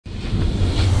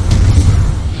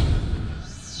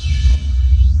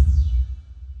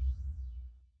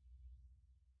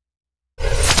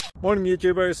Morning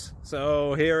YouTubers.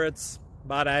 So here it's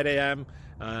about 8 a.m.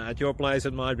 At your place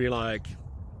it might be like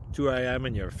 2 a.m.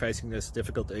 and you're facing this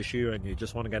difficult issue and you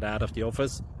just want to get out of the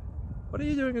office. What are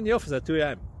you doing in the office at 2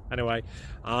 a.m.? Anyway,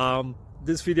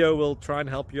 this video will try and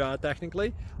help you out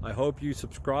technically. I hope you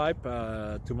subscribe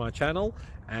to my channel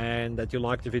and that you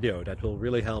like the video. That will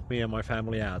really help me and my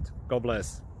family out. God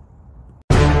bless.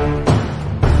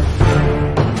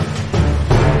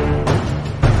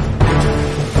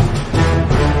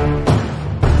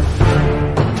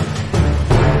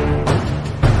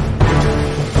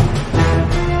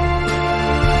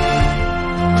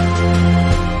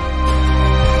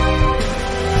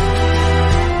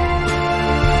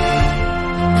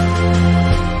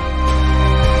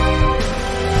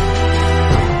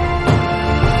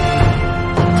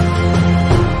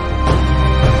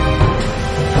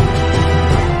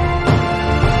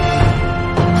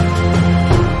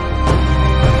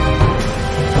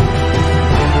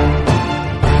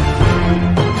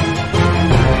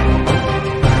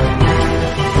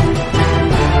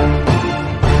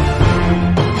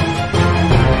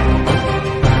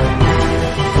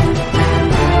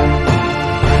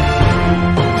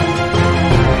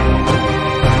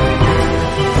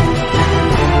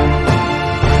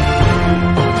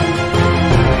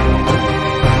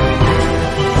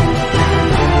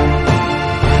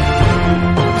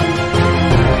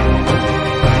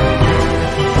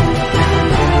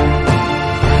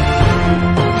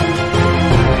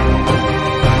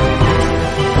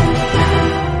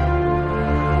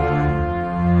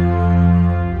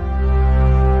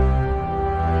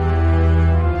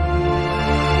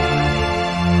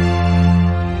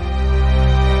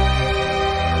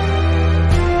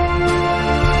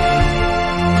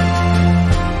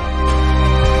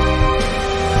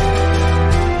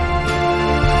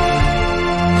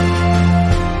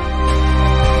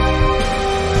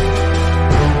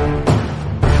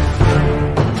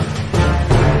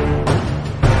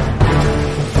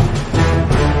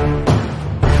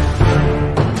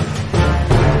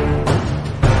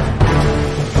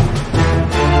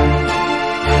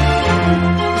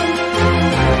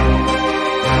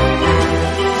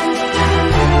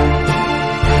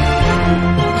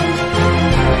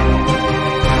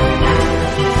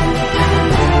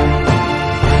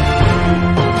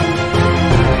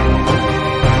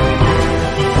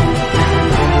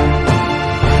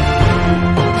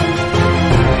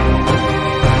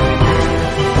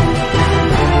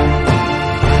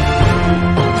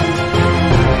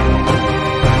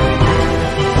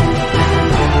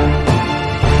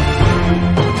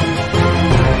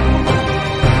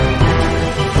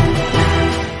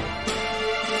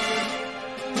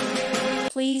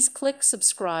 Please click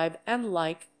subscribe and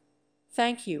like.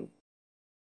 Thank you.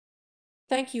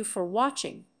 Thank you for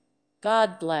watching.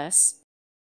 God bless.